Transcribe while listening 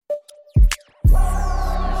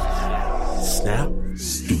Snap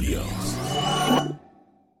Studios.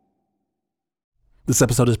 This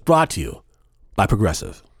episode is brought to you by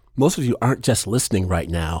Progressive. Most of you aren't just listening right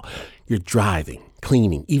now. You're driving,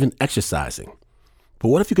 cleaning, even exercising. But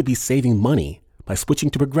what if you could be saving money by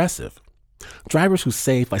switching to Progressive? Drivers who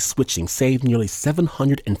save by switching save nearly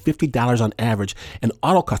 $750 on average, and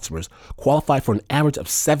auto customers qualify for an average of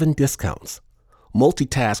 7 discounts.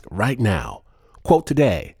 Multitask right now. Quote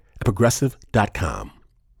today at Progressive.com.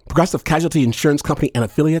 Progressive Casualty Insurance Company and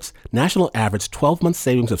Affiliates, national average 12-month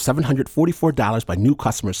savings of $744 by new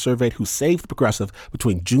customers surveyed who saved Progressive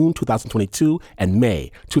between June 2022 and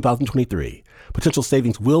May 2023. Potential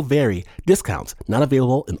savings will vary. Discounts not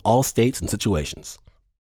available in all states and situations.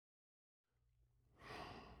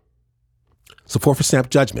 Support for Snap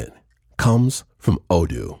Judgment comes from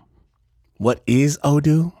Odoo. What is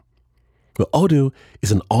Odoo? Well, Odoo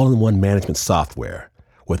is an all-in-one management software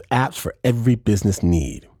with apps for every business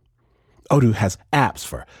need. Odoo has apps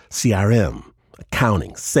for CRM,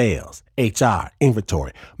 accounting, sales, HR,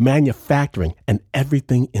 inventory, manufacturing, and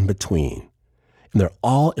everything in between. And they're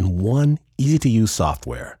all in one easy-to-use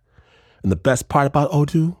software. And the best part about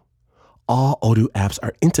Odoo? All Odoo apps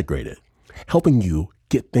are integrated, helping you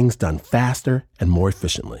get things done faster and more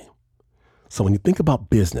efficiently. So when you think about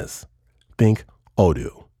business, think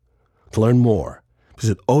Odoo. To learn more,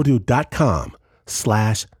 visit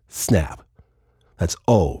odoo.com/snap. That's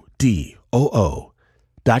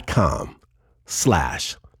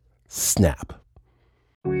ODOO.com/snap.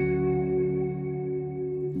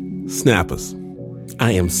 Snappers,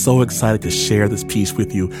 I am so excited to share this piece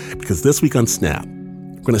with you because this week on Snap,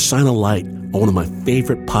 we're going to shine a light on one of my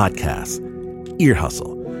favorite podcasts, Ear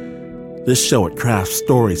Hustle. This show, it crafts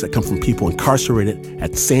stories that come from people incarcerated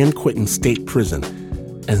at San Quentin State Prison.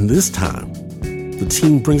 And this time, the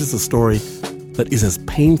team brings us a story that is as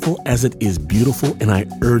painful as it is beautiful, and I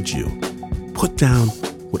urge you, put down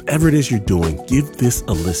whatever it is you're doing, give this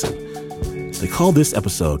a listen. They call this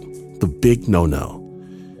episode The Big No-No.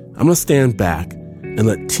 I'm going to stand back and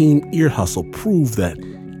let Team Ear Hustle prove that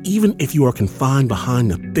even if you are confined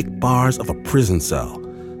behind the thick bars of a prison cell,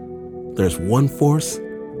 there's one force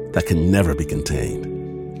that can never be contained.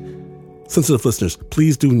 Sensitive listeners,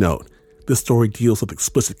 please do note, this story deals with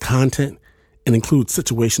explicit content and includes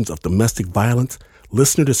situations of domestic violence.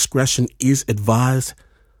 Listener discretion is advised.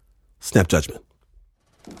 Snap Judgment.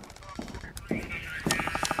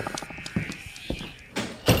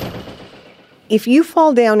 If you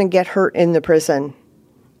fall down and get hurt in the prison,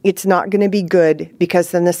 it's not going to be good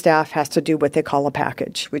because then the staff has to do what they call a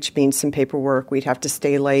package, which means some paperwork. We'd have to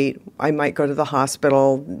stay late. I might go to the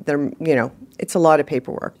hospital. It's a lot of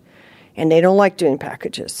paperwork. And they don't like doing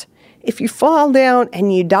packages. If you fall down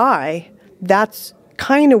and you die, that's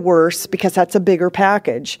kind of worse because that's a bigger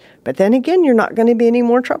package. But then again, you're not going to be any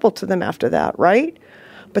more trouble to them after that, right?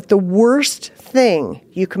 But the worst thing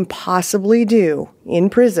you can possibly do in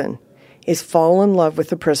prison is fall in love with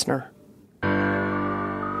the prisoner.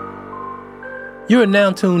 You are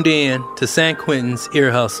now tuned in to San Quentin's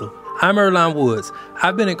Ear Hustle. I'm Earlonne Woods.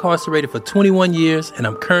 I've been incarcerated for 21 years, and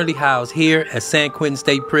I'm currently housed here at San Quentin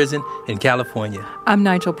State Prison in California. I'm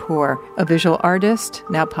Nigel Poor, a visual artist,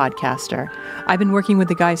 now podcaster. I've been working with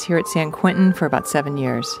the guys here at San Quentin for about 7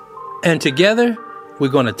 years. And together, we're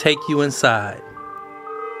going to take you inside.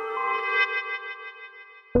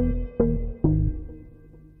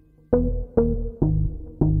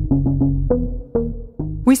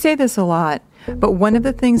 We say this a lot, but one of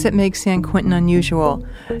the things that makes San Quentin unusual,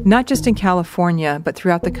 not just in California, but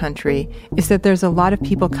throughout the country, is that there's a lot of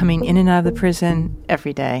people coming in and out of the prison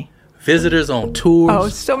every day. Visitors on tours. Oh,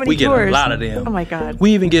 so many tours. We get a lot of them. Oh, my God.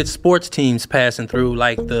 We even get sports teams passing through,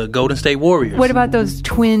 like the Golden State Warriors. What about those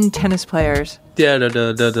twin tennis players? Yeah,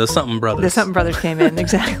 the Something Brothers. The Something Brothers came in,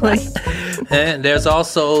 exactly. And there's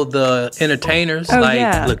also the entertainers,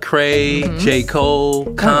 Lecrae, J.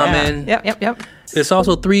 Cole, Common. Yep. There's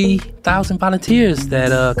also 3,000 volunteers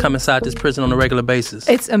that come inside this prison on a regular basis.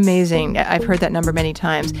 It's amazing. I've heard that number many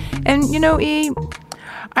times. And, E,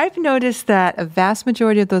 I've noticed that a vast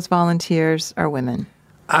majority of those volunteers are women.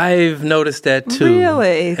 I've noticed that, too.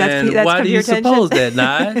 Really? That's why do you suppose that,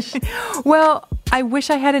 Naj? Well, I wish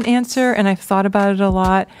I had an answer, and I've thought about it a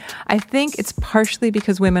lot. I think it's partially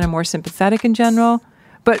because women are more sympathetic in general,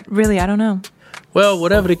 but really, I don't know. Well,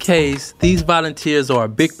 whatever the case, these volunteers are a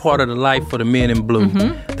big part of the life for the men in blue.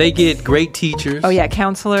 Mm-hmm. They get great teachers. Oh, yeah,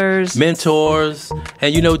 counselors. Mentors.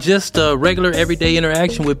 And, just a regular everyday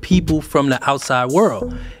interaction with people from the outside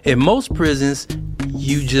world. In most prisons,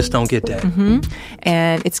 you just don't get that. Mm-hmm.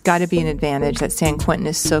 And it's got to be an advantage that San Quentin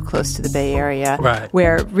is so close to the Bay Area, right,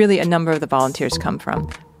 where really a number of the volunteers come from.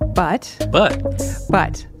 But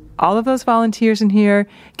all of those volunteers in here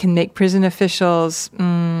can make prison officials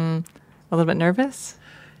a little bit nervous?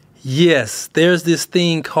 Yes, there's this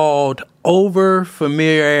thing called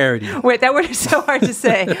over-familiarity. Wait, that word is so hard to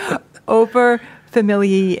say.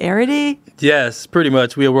 Over-familiarity? Yes, pretty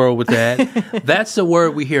much. We'll roll with that. That's a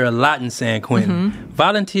word we hear a lot in San Quentin. Mm-hmm.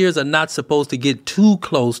 Volunteers are not supposed to get too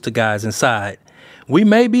close to guys inside. We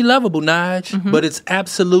may be lovable, Nige, but it's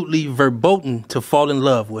absolutely verboten to fall in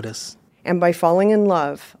love with us. And by falling in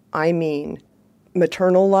love, I mean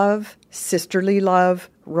maternal love, sisterly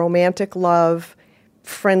love, romantic love,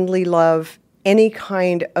 friendly love, any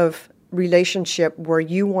kind of relationship where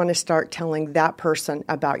you want to start telling that person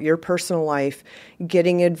about your personal life,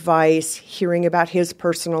 getting advice, hearing about his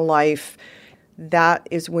personal life. That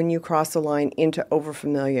is when you cross the line into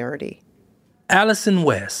overfamiliarity. Allison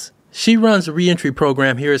West, she runs a reentry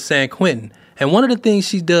program here at San Quentin. And one of the things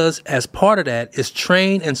she does as part of that is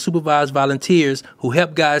train and supervise volunteers who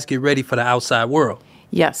help guys get ready for the outside world.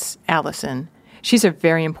 Yes, Allison. She's a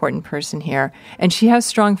very important person here, and she has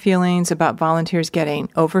strong feelings about volunteers getting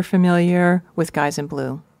overfamiliar with guys in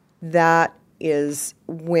blue. That is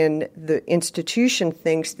when the institution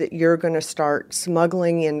thinks that you're going to start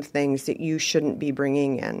smuggling in things that you shouldn't be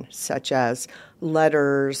bringing in, such as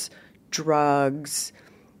letters, drugs,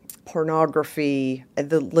 pornography,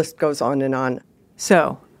 the list goes on and on.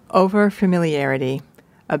 So, overfamiliarity,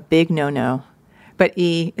 a big no-no. But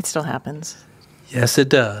it still happens. Yes, it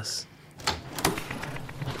does.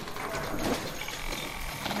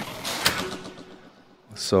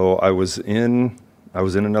 So I was in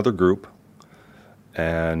another group,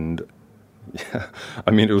 and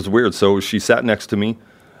it was weird. So she sat next to me.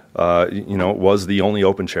 It was the only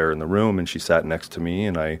open chair in the room, and she sat next to me,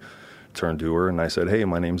 and I turned to her and I said, "Hey,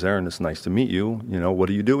 my name's Aaron. It's nice to meet you. What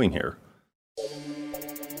are you doing here?"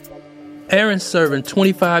 Aaron's serving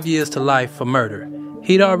 25 years to life for murder.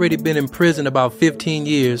 He'd already been in prison about 15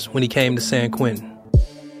 years when he came to San Quentin.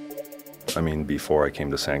 Before I came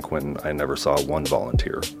to San Quentin, I never saw one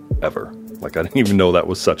volunteer, ever. I didn't even know that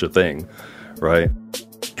was such a thing, right?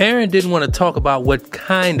 Aaron didn't want to talk about what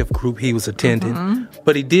kind of group he was attending,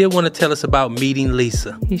 but he did want to tell us about meeting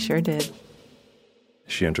Lisa. He sure did.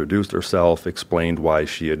 She introduced herself, explained why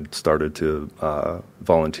she had started to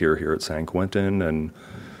volunteer here at San Quentin, and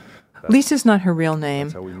Lisa's not her real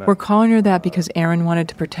name. We're calling her that because Aaron wanted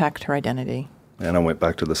to protect her identity. And I went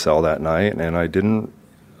back to the cell that night, and I didn't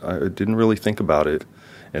really think about it.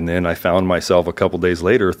 And then I found myself a couple days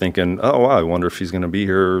later thinking, oh, wow, I wonder if she's going to be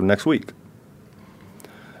here next week.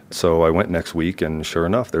 So I went next week, and sure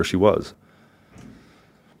enough, there she was.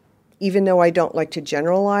 Even though I don't like to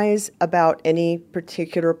generalize about any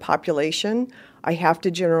particular population, I have to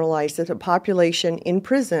generalize that the population in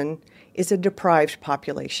prison is a deprived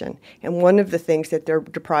population. And one of the things that they're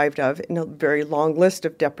deprived of, in a very long list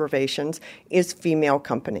of deprivations, is female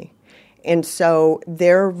company. And so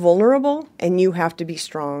they're vulnerable, and you have to be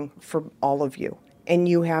strong for all of you. And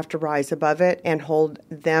you have to rise above it and hold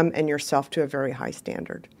them and yourself to a very high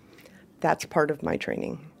standard. That's part of my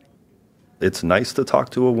training. It's nice to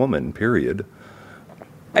talk to a woman, period.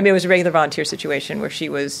 It was a regular volunteer situation where she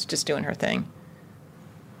was just doing her thing.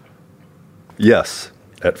 Yes,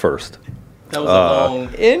 at first. That was a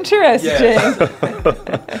long... Interesting. Yeah.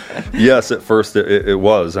 Yes, at first it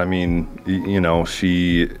was.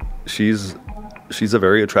 She's a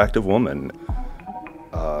very attractive woman.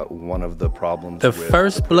 One of the problems The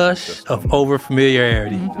first blush of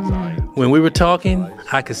overfamiliarity. When we were talking,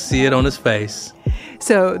 I could see it on his face.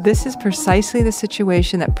 So this is precisely the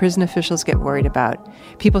situation that prison officials get worried about.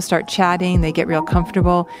 People start chatting, they get real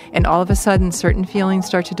comfortable, and all of a sudden certain feelings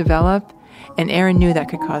start to develop, and Aaron knew that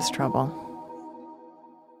could cause trouble.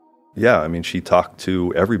 Yeah, she talked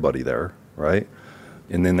to everybody there, right?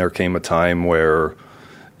 And then there came a time where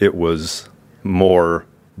it was more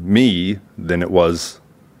me than it was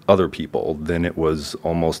other people, then it was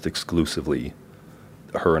almost exclusively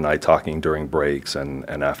her and I talking during breaks and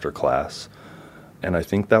after class. And I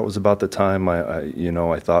think that was about the time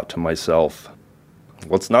I thought to myself,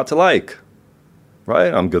 what's not to like,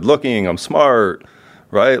 right? I'm good looking, I'm smart,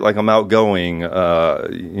 right? I'm outgoing,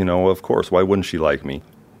 of course, why wouldn't she like me?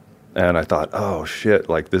 And I thought, oh shit,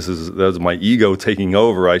 that's my ego taking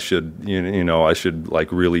over. I should,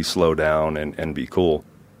 really slow down and be cool.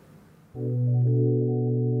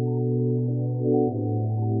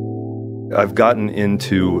 I've gotten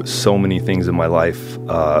into so many things in my life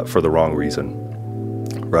for the wrong reason,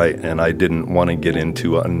 right? And I didn't want to get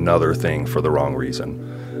into another thing for the wrong reason.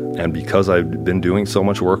 And because I've been doing so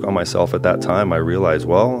much work on myself at that time, I realized,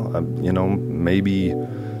 maybe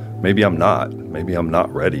I'm not. Maybe I'm not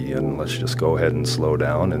ready, and let's just go ahead and slow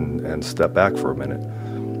down and step back for a minute.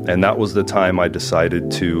 And that was the time I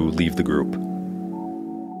decided to leave the group.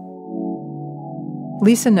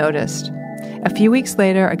 Lisa noticed. A few weeks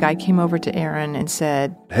later, a guy came over to Aaron and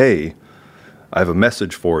said, "Hey, I have a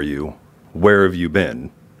message for you. Where have you been?"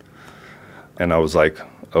 And I was like,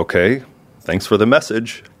 "Okay, thanks for the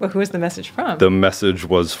message." Well, who was the message from? The message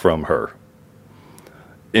was from her.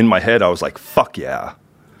 In my head, I was like, fuck yeah.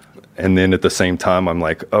 And then at the same time, I'm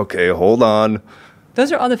like, okay, hold on.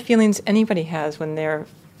 Those are all the feelings anybody has when they're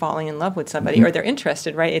falling in love with somebody or they're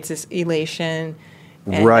interested, right? It's this elation.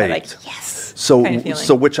 And right. they're like, yes. So, kind of feeling.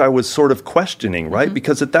 so which I was sort of questioning, right? Mm-hmm.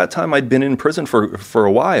 Because at that time, I'd been in prison for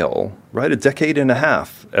a while, right? A decade and a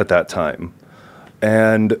half at that time.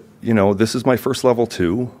 And, you know, this is my first level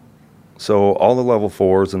 2. So all the level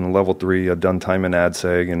 4s and the level 3, I'd done time in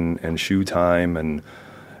ADSEG and SHU time. And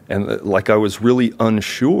like I was really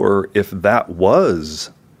unsure if that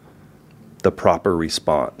was the proper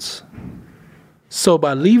response. So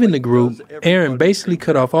by leaving the group, Aaron basically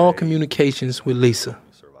cut off all communications with Lisa.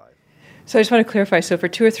 So I just want to clarify. So for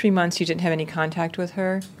 2 or 3 months, you didn't have any contact with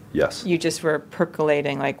her? Yes. You just were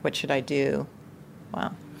percolating, like, what should I do?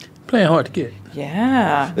 Wow. Playing hard to get.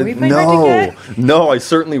 Yeah. Were you playing hard to get? No, I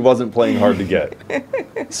certainly wasn't playing hard to get.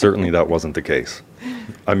 Certainly that wasn't the case.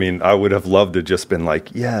 I mean, I would have loved to just been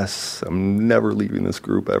like, yes, I'm never leaving this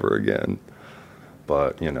group ever again.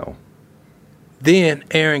 But, you know. Then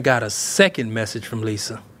Aaron got a second message from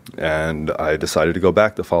Lisa. And I decided to go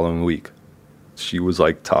back the following week. She was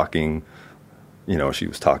like talking, you know, she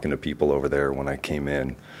was talking to people over there when I came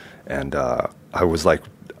in. And I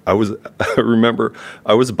remember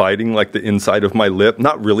I was biting like the inside of my lip,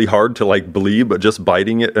 not really hard to like bleed, but just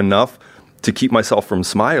biting it enough to keep myself from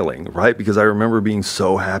smiling, right? Because I remember being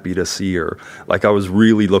so happy to see her. Like I was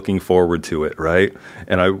really looking forward to it, right?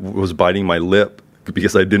 And I was biting my lip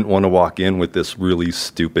because I didn't want to walk in with this really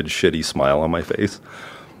stupid, shitty smile on my face.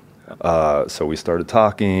 So we started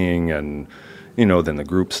talking and, you know, then the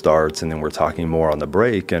group starts and then we're talking more on the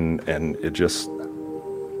break and it just,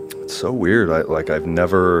 it's so weird. That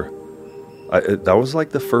was like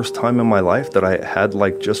the first time in my life that I had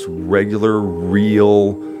like just regular,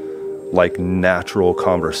 real, like natural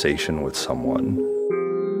conversation with someone.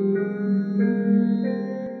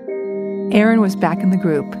 Aaron was back in the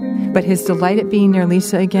group, but his delight at being near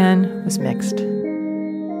Lisa again was mixed.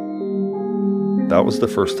 That was the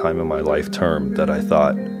first time in my life term that I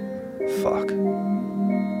thought, fuck,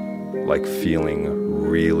 like feeling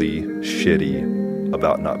really shitty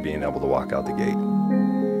about not being able to walk out the gate.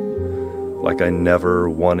 Like I never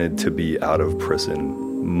wanted to be out of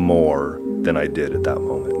prison more than I did at that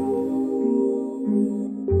moment.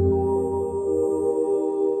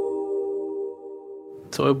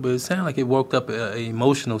 So it sounded like it woke up an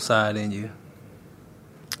emotional side in you.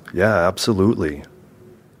 Yeah, absolutely.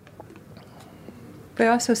 But it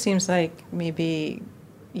also seems like maybe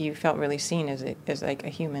you felt really seen as like a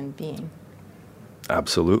human being.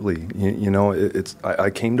 Absolutely. You know, I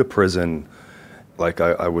came to prison like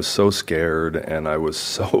I was so scared and I was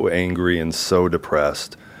so angry and so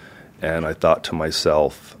depressed. And I thought to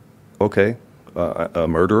myself, okay, a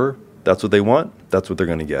murderer, that's what they want, that's what they're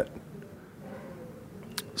going to get.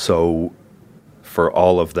 So for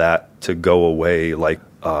all of that to go away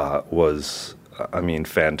was, I mean,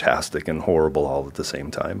 fantastic and horrible all at the same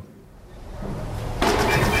time.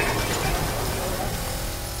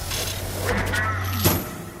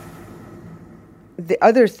 The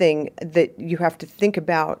other thing that you have to think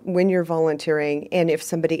about when you're volunteering, and if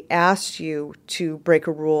somebody asks you to break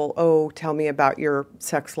a rule, oh, tell me about your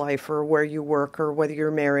sex life or where you work or whether you're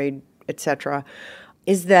married, etc.,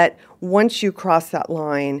 is that once you cross that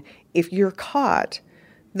line, if you're caught,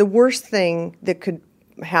 the worst thing that could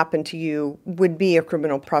happen to you would be a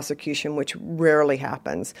criminal prosecution, which rarely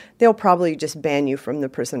happens. They'll probably just ban you from the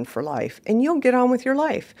prison for life, and you'll get on with your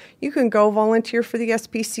life. You can go volunteer for the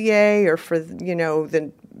SPCA or for, you know,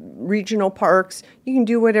 the regional parks. You can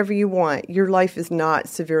do whatever you want. Your life is not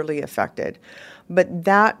severely affected. But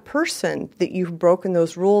that person that you've broken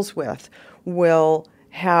those rules with will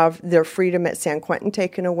have their freedom at San Quentin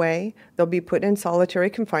taken away. They'll be put in solitary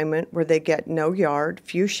confinement where they get no yard,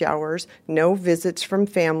 few showers, no visits from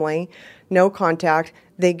family, no contact.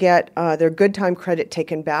 They get their good time credit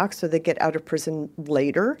taken back, so they get out of prison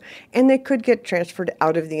later, and they could get transferred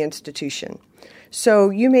out of the institution. So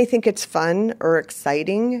you may think it's fun or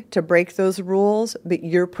exciting to break those rules, but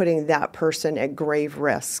you're putting that person at grave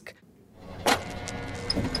risk.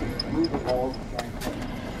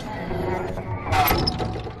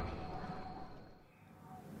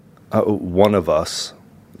 One of us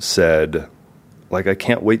said, like, I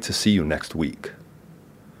can't wait to see you next week.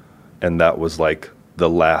 And that was like the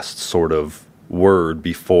last sort of word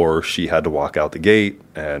before she had to walk out the gate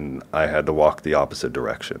and I had to walk the opposite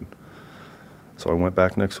direction. So I went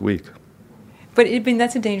back next week. But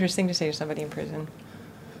that's a dangerous thing to say to somebody in prison.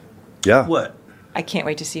 Yeah. What? I can't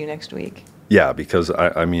wait to see you next week. Yeah, because,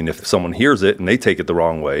 I mean, if someone hears it and they take it the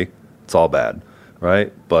wrong way, it's all bad,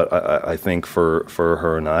 right? But I think for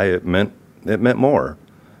her and I, it meant more.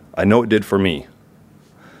 I know it did for me.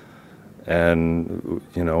 And,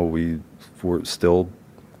 you know, we were still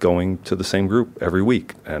going to the same group every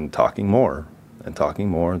week and talking more and talking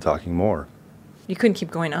more and talking more. You couldn't keep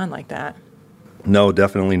going on like that. No,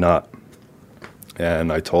 definitely not.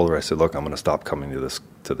 And I told her, I said, look, I'm going to stop coming to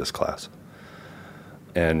this class.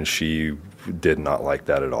 And she did not like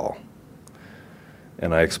that at all.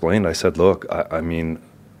 And I explained, I said, look, I mean,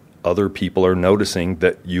 other people are noticing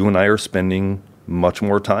that you and I are spending much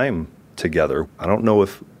more time together. I don't know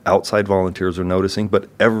if outside volunteers are noticing, but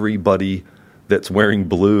everybody that's wearing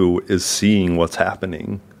blue is seeing what's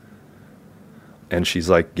happening. And she's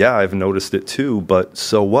like, yeah, I've noticed it too, but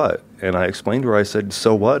so what? And I explained to her, I said,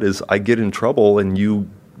 so what is I get in trouble and you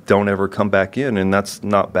don't ever come back in, and that's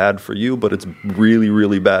not bad for you, but it's really,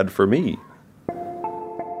 really bad for me.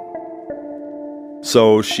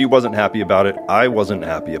 So she wasn't happy about it. I wasn't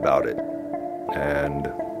happy about it.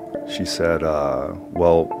 And she said,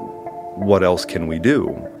 well, what else can we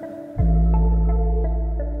do?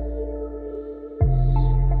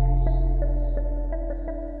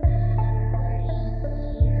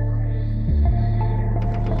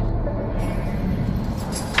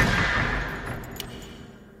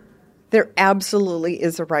 There absolutely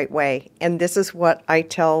is a right way, and this is what I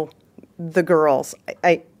tell the girls.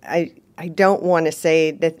 I don't want to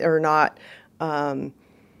say that they're not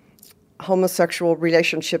homosexual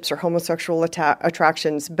relationships or homosexual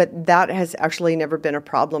attractions, but that has actually never been a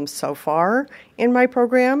problem so far in my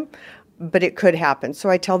program, but it could happen. So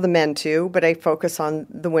I tell the men too, but I focus on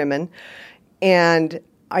the women. And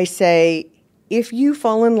I say, if you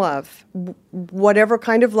fall in love, whatever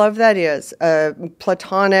kind of love that is,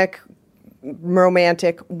 platonic,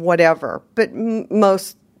 romantic, whatever, but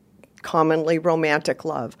most commonly romantic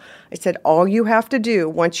love. I said, all you have to do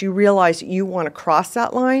once you realize you want to cross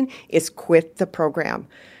that line is quit the program.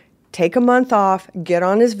 Take a month off, get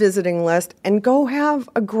on his visiting list, and go have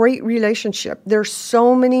a great relationship. There's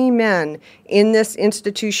so many men in this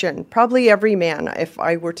institution, probably every man, if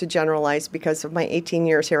I were to generalize, because of my 18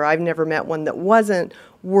 years here, I've never met one that wasn't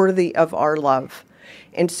worthy of our love.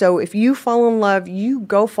 And so if you fall in love, you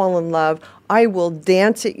go fall in love. I will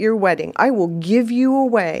dance at your wedding. I will give you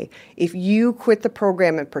away. If you quit the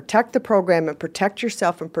program and protect the program and protect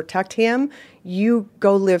yourself and protect him, you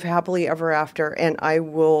go live happily ever after, and I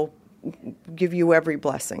will give you every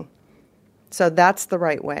blessing. So that's the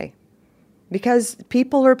right way. Because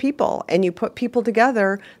people are people, and you put people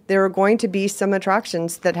together, there are going to be some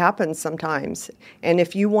attractions that happen sometimes. And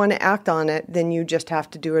if you want to act on it, then you just have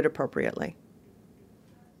to do it appropriately.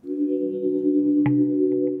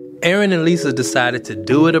 Aaron and Lisa decided to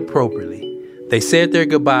do it appropriately. They said their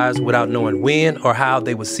goodbyes without knowing when or how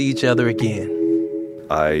they would see each other again.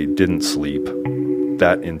 I didn't sleep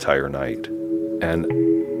that entire night. And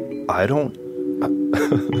I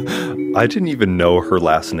didn't even know her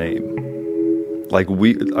last name.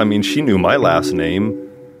 She knew my last name.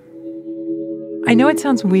 I know it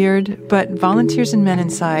sounds weird, but volunteers and men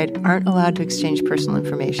inside aren't allowed to exchange personal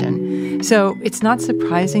information. So it's not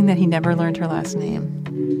surprising that he never learned her last name.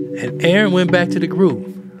 And Aaron went back to the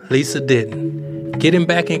group. Lisa didn't. Getting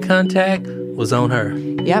back in contact was on her.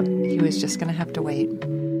 Yep, he was just going to have to wait.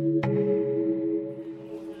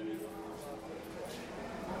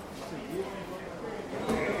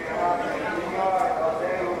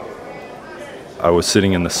 I was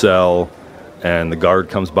sitting in the cell, and the guard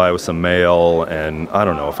comes by with some mail, and I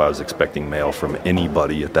don't know if I was expecting mail from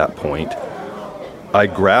anybody at that point. I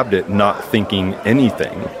grabbed it not thinking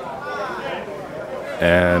anything.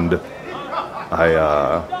 And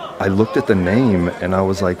I looked at the name and I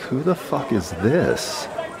was like, who the fuck is this?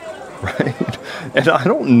 Right? And I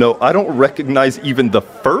don't recognize even the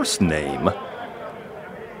first name.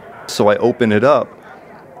 So I open it up,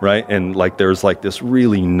 right? And there's this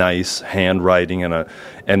really nice handwriting and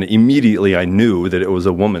immediately I knew that it was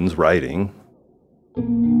a woman's writing.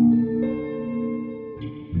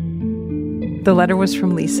 The letter was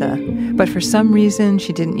from Lisa, but for some reason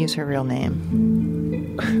she didn't use her real name.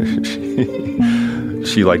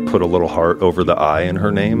 she put a little heart over the I in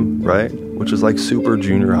her name, right? Which is super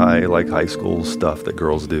junior high, high school stuff that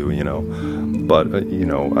girls do, But,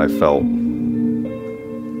 I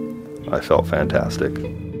felt fantastic.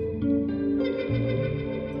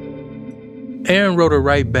 Aaron wrote her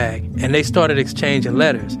right back, and they started exchanging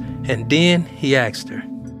letters. And then he asked her,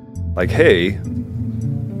 like, hey,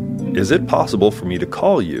 is it possible for me to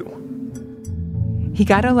call you? He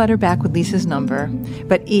got a letter back with Lisa's number,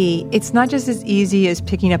 but it's not just as easy as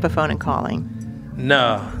picking up a phone and calling.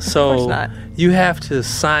 No, Of so course not. you have to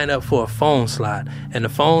sign up for a phone slot, and the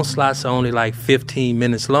phone slots are only like 15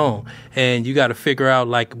 minutes long, and you got to figure out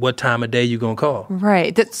like what time of day you're going to call.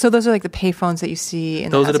 Right. So those are like the pay phones that you see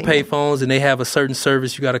in Those are the housing pay unit. phones, and they have a certain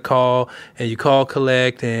service you got to call, and you call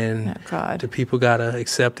collect, and Oh, God. the people got to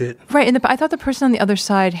accept it. Right, and I thought the person on the other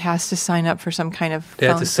side has to sign up for some kind of They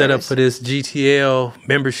have phone to set up service. for this GTL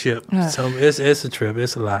membership. Ugh. So it's a trip.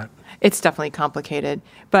 It's a lot. It's definitely complicated,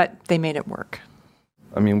 but they made it work.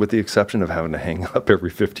 I mean, with the exception of having to hang up every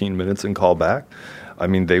 15 minutes and call back, I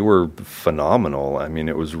mean, they were phenomenal. I mean,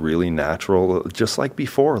 it was really natural, just like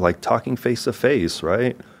before, like talking face to face,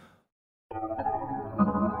 right?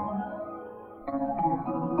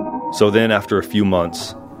 So then after a few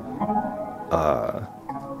months,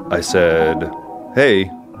 I said, hey,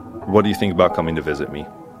 what do you think about coming to visit me?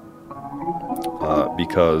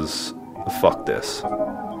 Because fuck this,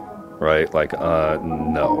 right? Like,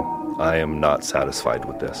 no. I am not satisfied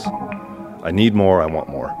with this. I need more. I want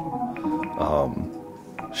more.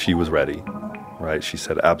 She was ready, right? She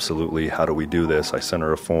said, absolutely. How do we do this? I sent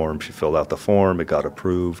her a form. She filled out the form. It got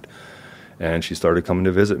approved. And she started coming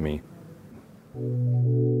to visit me.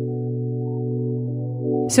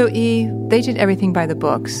 So they did everything by the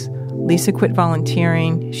books. Lisa quit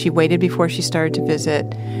volunteering. She waited before she started to visit.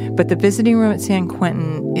 But the visiting room at San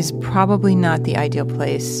Quentin is probably not the ideal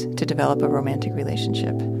place to develop a romantic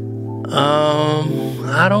relationship.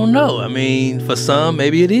 I don't know. I mean, for some,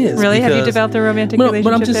 maybe it is. Really? Have you because- developed a romantic But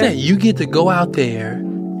relationship I'm just there? saying, you get to go out there,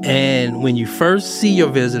 and when you first see your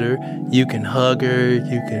visitor, you can hug her,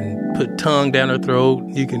 you can put tongue down her throat,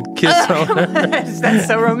 you can kiss on her. That's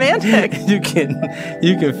so romantic. you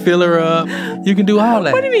can fill her up. You can do all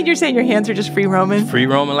that. What do you mean you're saying your hands are just free roaming? Free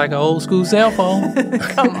roaming like an old school cell phone.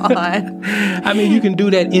 Come on. I mean, you can do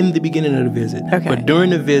that in the beginning of the visit. Okay. But during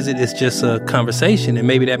the visit, it's just a conversation, and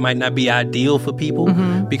maybe that might not be ideal for people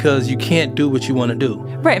because you can't do what you want to do.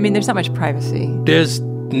 Right. I mean, there's not much privacy. There's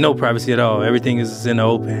no privacy at all. Everything is in the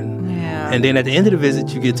open. Yeah. And then at the end of the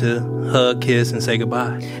visit, you get to hug, kiss, and say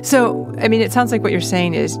goodbye. So, I mean, it sounds like what you're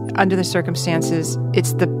saying is, under the circumstances,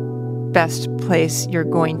 it's the best place you're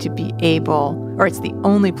going to be able, or it's the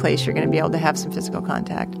only place you're going to be able to have some physical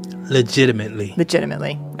contact. Legitimately.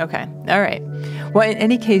 Okay. All right. Well, in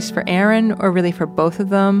any case, for Aaron, or really for both of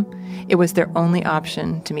them, it was their only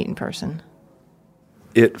option to meet in person.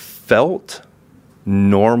 It felt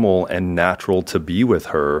normal and natural to be with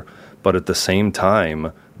her, but at the same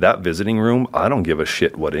time, that visiting room, I don't give a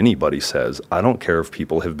shit what anybody says. I don't care if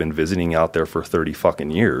people have been visiting out there for 30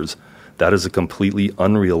 fucking years. That is a completely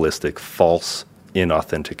unrealistic, false,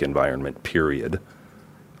 inauthentic environment, period.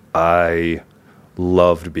 I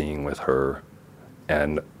loved being with her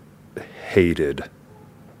and hated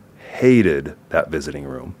that visiting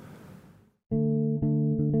room.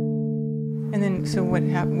 And then, so what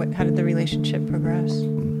happened? How did the relationship progress?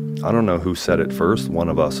 I don't know who said it first. One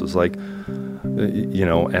of us was like,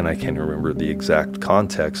 and I can't remember the exact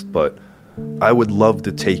context, but I would love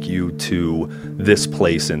to take you to this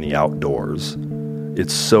place in the outdoors.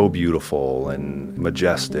 It's so beautiful and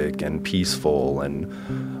majestic and peaceful, and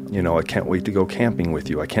I can't wait to go camping with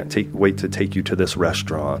you. I can't wait to take you to this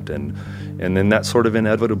restaurant, and then that sort of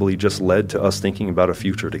inevitably just led to us thinking about a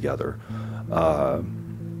future together.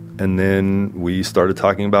 And then we started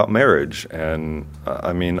talking about marriage, and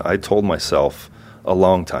I told myself a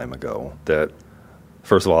long time ago that,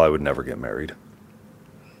 first of all, I would never get married.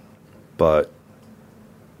 But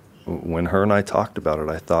when her and I talked about it,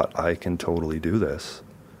 I thought, I can totally do this.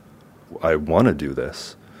 I want to do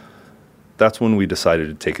this. That's when we decided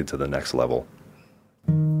to take it to the next level.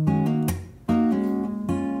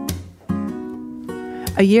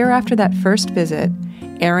 A year after that first visit,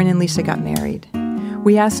 Aaron and Lisa got married.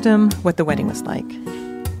 We asked him what the wedding was like.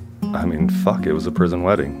 It was a prison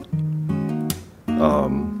wedding.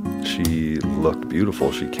 She looked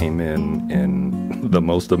beautiful. She came in the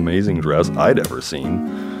most amazing dress I'd ever seen.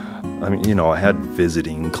 I had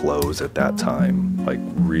visiting clothes at that time, like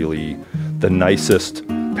really the nicest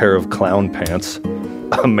pair of clown pants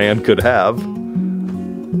a man could have,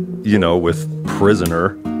 with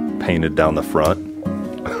prisoner painted down the front.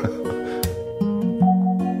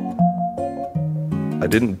 I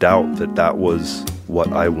didn't doubt that was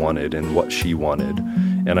what I wanted and what she wanted.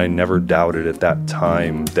 And I never doubted at that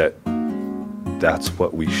time that that's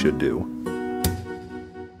what we should do.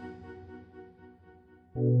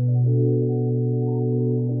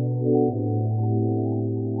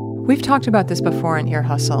 We've talked about this before in Ear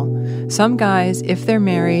Hustle. Some guys, if they're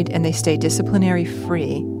married and they stay disciplinary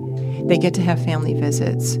free, they get to have family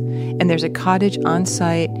visits. And there's a cottage on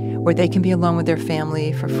site where they can be alone with their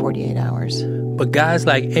family for 48 hours. But guys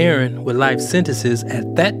like Aaron with life sentences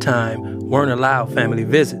at that time weren't allowed family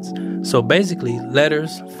visits. So basically,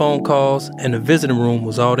 letters, phone calls, and the visiting room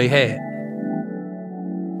was all they had.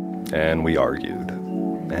 And we argued,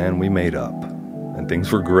 and we made up, and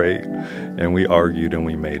things were great, and we argued and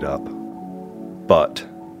we made up. But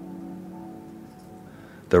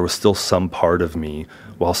there was still some part of me,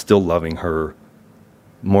 while still loving her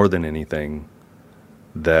more than anything,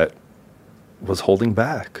 that was holding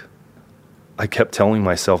back. I kept telling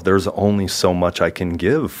myself there's only so much I can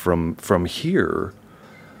give from here.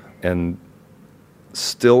 And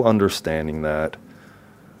still understanding that,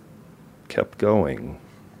 kept going.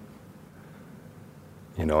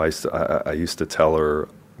 You know, I used to tell her,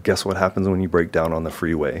 guess what happens when you break down on the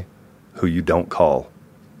freeway? Who you don't call?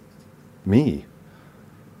 Me.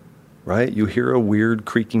 Right? You hear a weird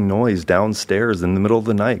creaking noise downstairs in the middle of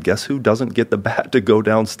the night. Guess who doesn't get the bat to go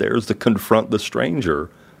downstairs to confront the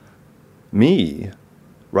stranger? Me.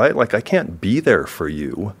 Right? Like, I can't be there for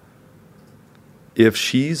you. If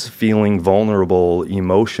she's feeling vulnerable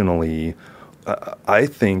emotionally, I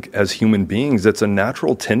think as human beings, it's a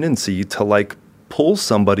natural tendency to like pull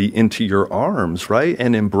somebody into your arms, right?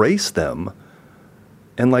 And embrace them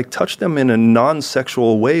and like touch them in a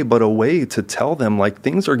non-sexual way, but a way to tell them like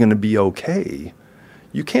things are going to be okay.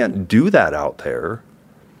 You can't do that out there.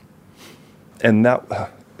 And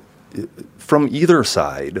that, from either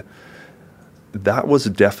side, that was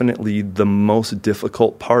definitely the most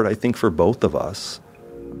difficult part, I think, for both of us.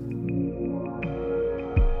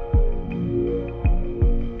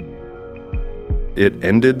 It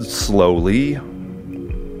ended slowly.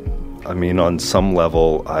 I mean, on some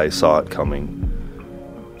level, I saw it coming,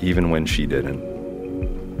 even when she didn't.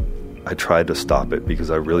 I tried to stop it because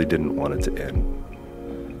I really didn't want it to end.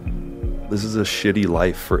 This is a shitty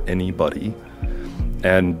life for anybody.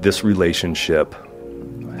 And this relationship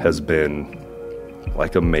has been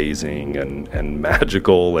like amazing and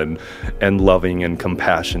magical and loving and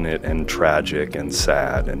compassionate and tragic and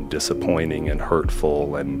sad and disappointing and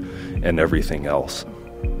hurtful and everything else.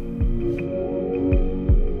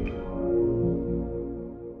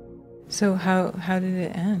 So how did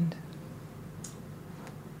it end?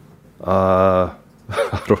 I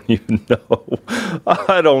don't even know.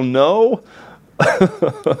 I don't know.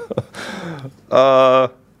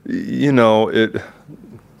 You know, it...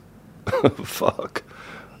 Fuck.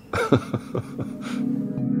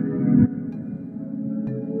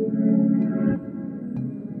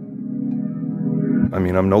 I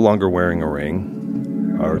mean, I'm no longer wearing a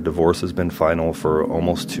ring. Our divorce has been final for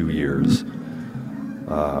almost 2 years.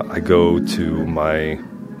 I go to my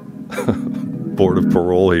Board of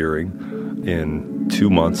Parole hearing in 2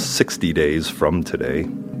 months, 60 days from today.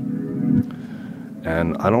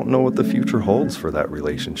 And I don't know what the future holds for that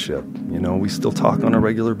relationship. You know, we still talk on a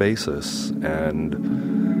regular basis, and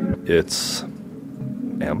it's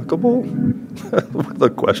amicable? With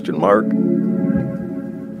a question mark?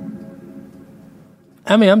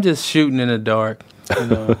 I mean, I'm just shooting in the dark. You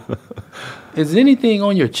know. Is anything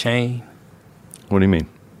on your chain? What do you mean?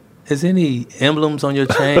 Is any emblems on your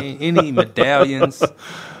chain? Any medallions?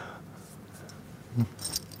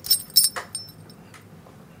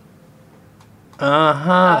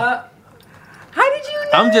 How did you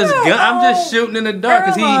know? I'm just shooting in the dark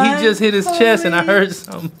because he just hit his chest and I heard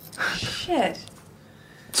something. Shit.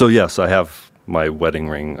 So yes, I have my wedding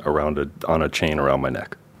ring on a chain around my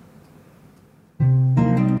neck.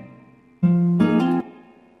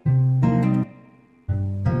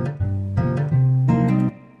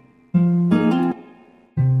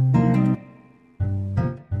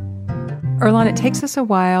 Earlonne, it takes us a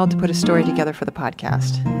while to put a story together for the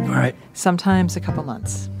podcast. Right. Sometimes a couple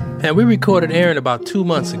months. And we recorded Aaron about 2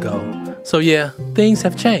 months ago. So yeah, things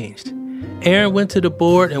have changed. Aaron went to the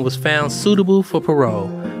board and was found suitable for parole,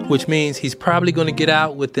 which means he's probably going to get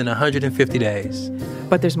out within 150 days.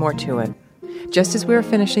 But there's more to it. Just as we were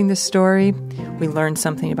finishing this story, we learned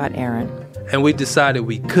something about Aaron. And we decided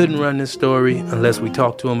we couldn't run this story unless we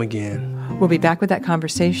talked to him again. We'll be back with that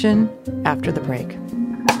conversation after the break.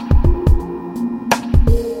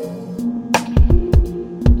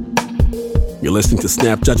 You're listening to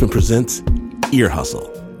Snap Judgment Presents Ear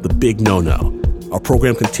Hustle, The Big No-No. Our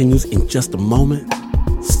program continues in just a moment.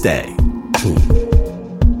 Stay tuned.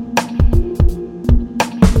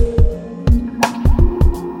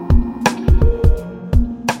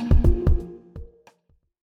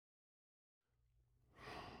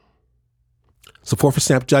 Support for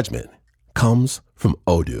Snap Judgment comes from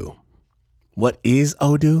Odoo. What is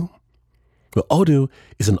Odoo? Well, Odoo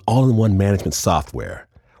is an all-in-one management software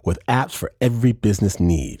with apps for every business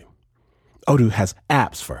need. Odoo has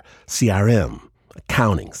apps for CRM,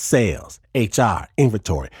 accounting, sales, HR,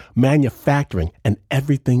 inventory, manufacturing, and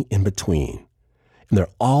everything in between. And they're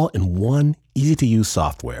all in one easy-to-use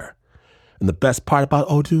software. And the best part about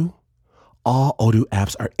Odoo? All Odoo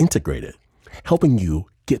apps are integrated, helping you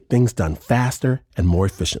get things done faster and more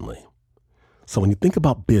efficiently. So when you think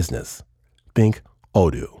about business, think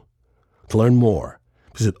Odoo. To learn more,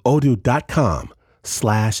 visit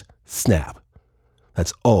odoo.com/snap.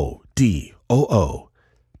 That's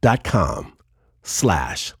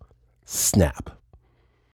ODOO.com/snap.